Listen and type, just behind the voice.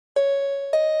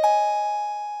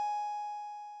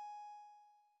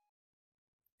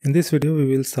In this video, we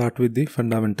will start with the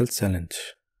fundamentals challenge.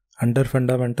 Under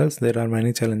fundamentals, there are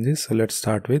many challenges. So let's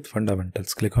start with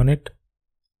fundamentals. Click on it.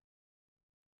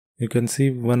 You can see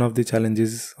one of the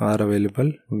challenges are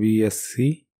available,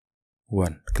 VSC1.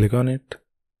 Click on it.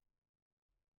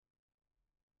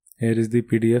 Here is the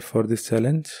PDF for this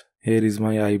challenge. Here is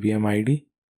my IBM ID.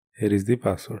 Here is the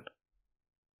password.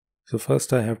 So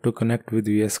first I have to connect with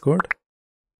VS Code.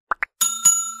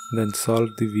 Then solve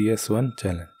the VS1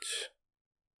 challenge.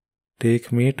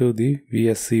 Take me to the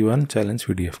VSC1 challenge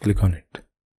PDF. Click on it.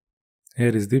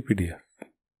 Here is the PDF.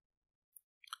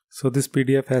 So this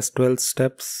PDF has 12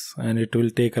 steps and it will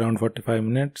take around 45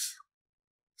 minutes.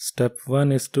 Step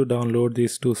 1 is to download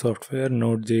these two software,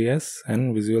 Node.js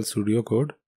and Visual Studio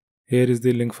Code. Here is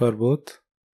the link for both.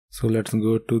 So let's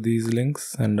go to these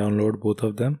links and download both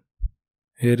of them.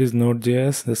 Here is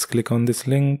Node.js. Just click on this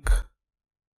link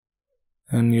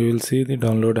and you will see the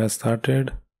download has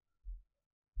started.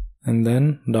 And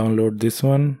then download this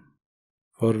one.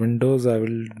 For Windows, I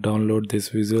will download this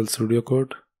Visual Studio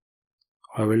Code.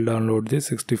 I will download the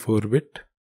 64-bit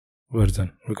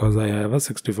version because I have a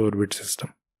 64-bit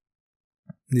system.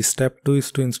 The step 2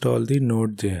 is to install the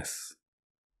Node.js.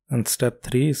 And step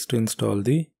 3 is to install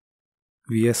the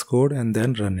VS Code and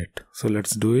then run it. So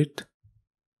let's do it.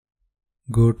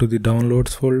 Go to the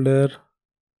downloads folder.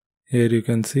 Here you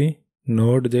can see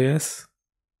Node.js.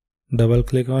 Double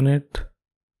click on it.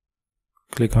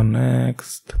 Click on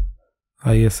next.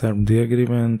 I accept the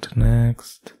agreement.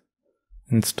 Next.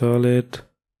 Install it.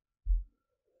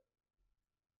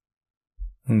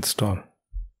 Install.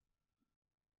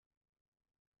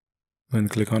 Then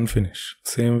click on finish.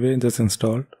 Same way, just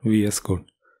install VS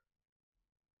Code.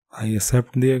 I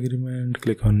accept the agreement.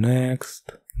 Click on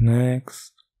next.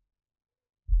 Next.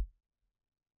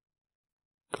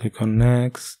 Click on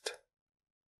next.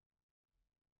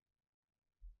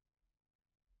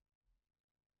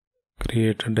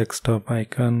 Create a desktop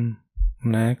icon.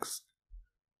 Next.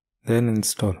 Then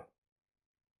install.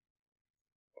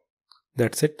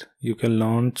 That's it. You can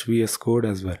launch VS Code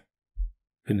as well.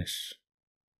 Finish.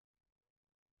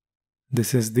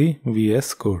 This is the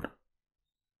VS Code.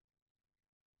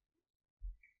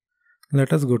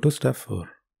 Let us go to step 4.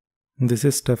 This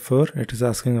is step 4. It is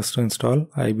asking us to install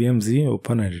IBM Z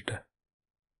Open Editor.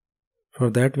 For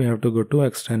that we have to go to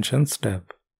Extensions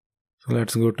tab. So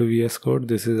let's go to VS Code.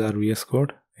 This is our VS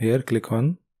Code. Here click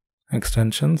on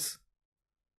Extensions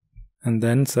and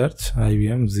then search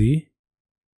IBM Z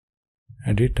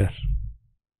Editor.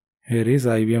 Here is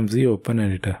IBM Z Open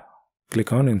Editor.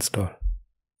 Click on Install.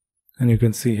 And you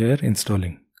can see here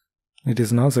installing. It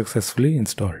is now successfully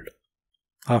installed.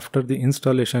 After the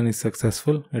installation is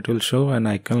successful, it will show an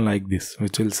icon like this,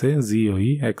 which will say Z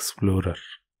Xplore.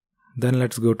 Then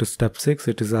let's go to step 6.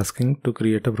 It is asking to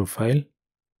create a profile.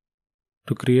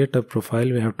 To create a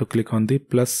profile, we have to click on the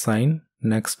plus sign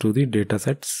next to the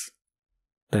datasets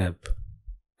tab.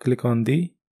 Click on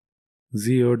the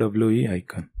ZOWE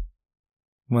icon.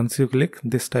 Once you click,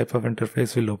 this type of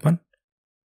interface will open.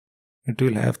 It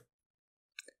will have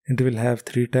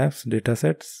 3 tabs: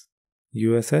 datasets,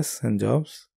 USS and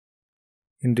jobs.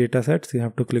 In datasets, you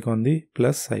have to click on the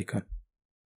plus icon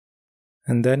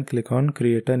and then click on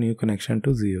create a new connection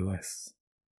to ZOS.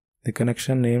 The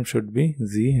connection name should be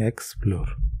Z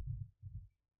Xplore.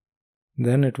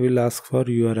 Then it will ask for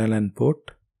URL and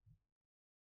port.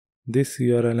 This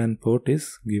URL and port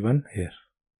is given here.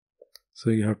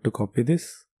 So you have to copy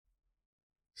this.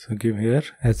 So give here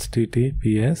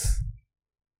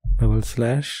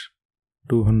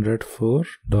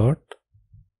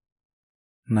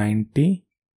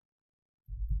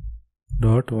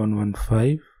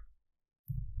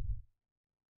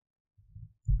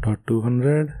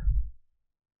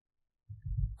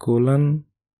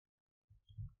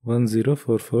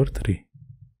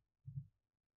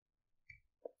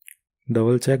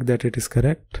Double check that it is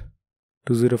correct.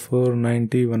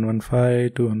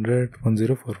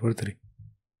 204.90.115.200:1043.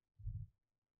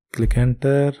 Click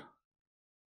enter.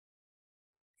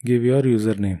 Give your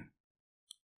username.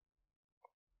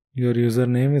 Your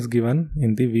username is given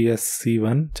in the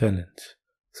VSC1 challenge.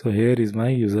 So here is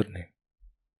my username.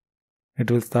 It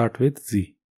will start with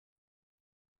Z.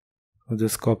 So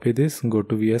just copy this, go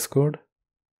to VS Code,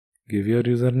 give your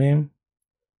username,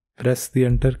 press the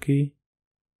enter key,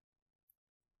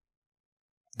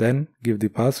 then give the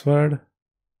password.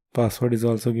 Password is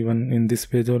also given in this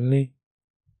page only.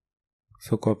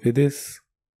 So copy this,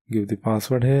 give the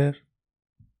password here.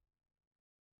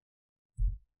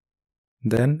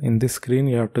 Then in this screen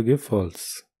you have to give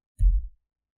false.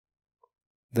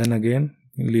 Then again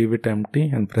leave it empty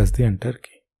and press the enter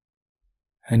key.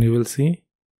 And you will see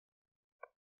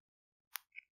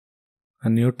a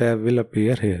new tab will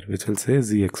appear here which will say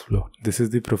Z Xplore. This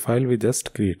is the profile we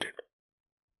just created.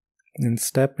 In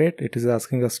step 8, it is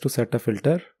asking us to set a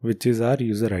filter which is our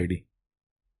user ID.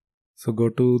 So go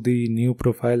to the new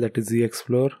profile, that is Z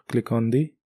Xplore, click on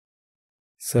the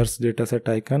search dataset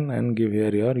icon and give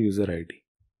here your user ID.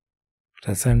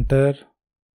 Press enter.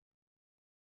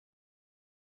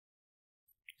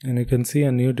 And you can see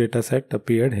a new dataset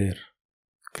appeared here.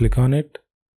 Click on it.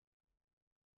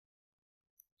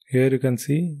 Here you can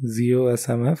see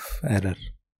ZOSMF error.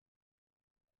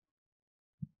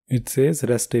 It says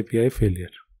REST API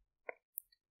failure.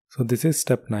 So this is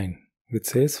step 9, which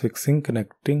says fixing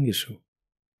connecting issue.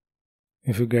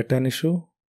 If you get an issue,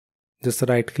 just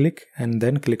right click and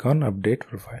then click on update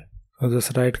profile. So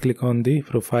just right click on the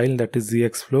profile, that is Z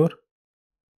Xplore,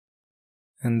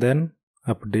 and then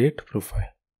update profile.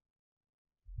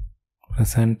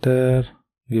 Press enter,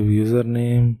 give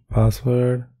username,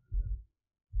 password,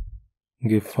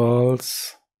 give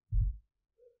false,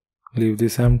 leave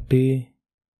this empty.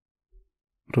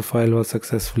 Profile was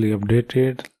successfully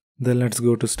updated. Then let's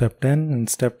go to step 10. In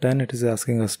step 10, it is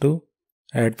asking us to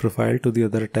add profile to the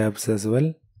other tabs as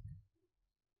well.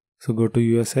 So go to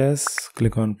USS,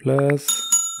 click on plus,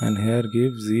 and here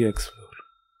give Z Xplore.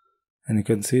 And you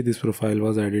can see this profile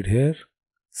was added here.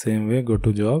 Same way, go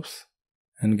to jobs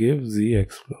and give Z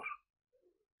Xplore.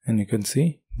 And you can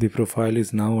see the profile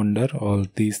is now under all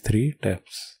these 3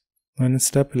 tabs. And in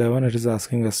step 11, it is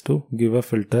asking us to give a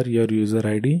filter your user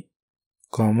ID,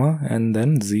 comma, and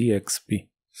then ZXP.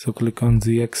 So click on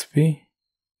ZXP,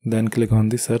 then click on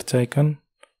the search icon.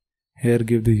 Here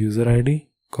give the user ID,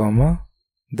 comma,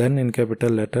 then in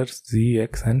capital letters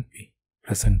ZX and P.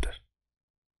 Press enter.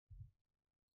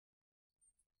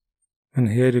 And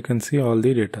here you can see all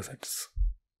the datasets.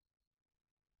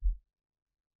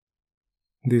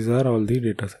 These are all the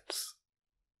datasets.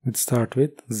 Let's start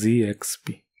with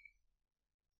ZXP.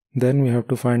 Then we have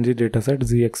to find the dataset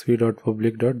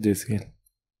zxp.public.jcl.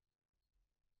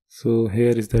 So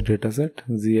here is the dataset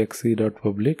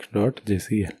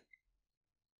zxc.public.jcl.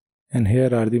 And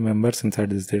here are the members inside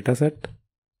this dataset.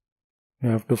 We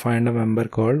have to find a member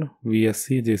called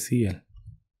VSC.jcl.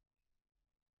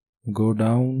 Go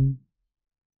down.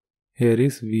 Here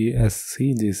is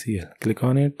VSC.jcl. Click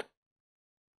on it.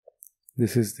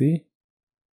 This is the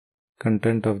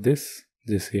content of this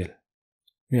JCL.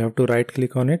 We have to right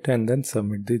click on it and then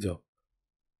submit the job.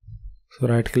 So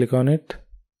right click on it,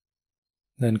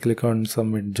 then click on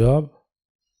submit job.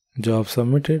 Job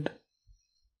submitted.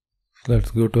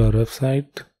 Let's go to our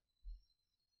website.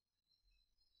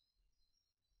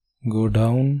 Go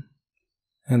down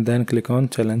and then click on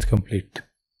challenge complete.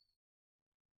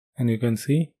 And you can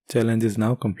see challenge is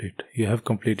now complete. You have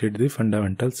completed the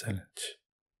fundamental challenge.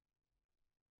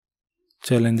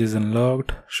 Challenge is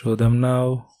unlocked. Show them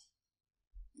now.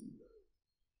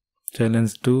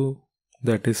 Challenge 2,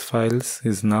 that is files,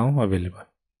 is now available.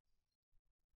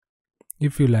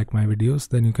 If you like my videos,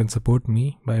 then you can support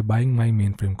me by buying my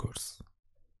mainframe course.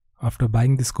 After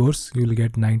buying this course, you will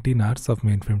get 19 hours of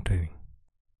mainframe training.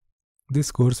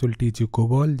 This course will teach you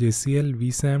COBOL, JCL,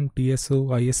 vSAM, TSO,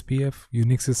 ISPF,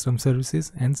 Unix system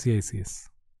services, and CICS.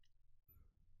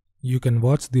 You can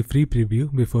watch the free preview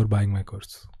before buying my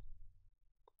course.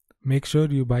 Make sure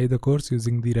you buy the course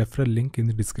using the referral link in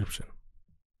the description.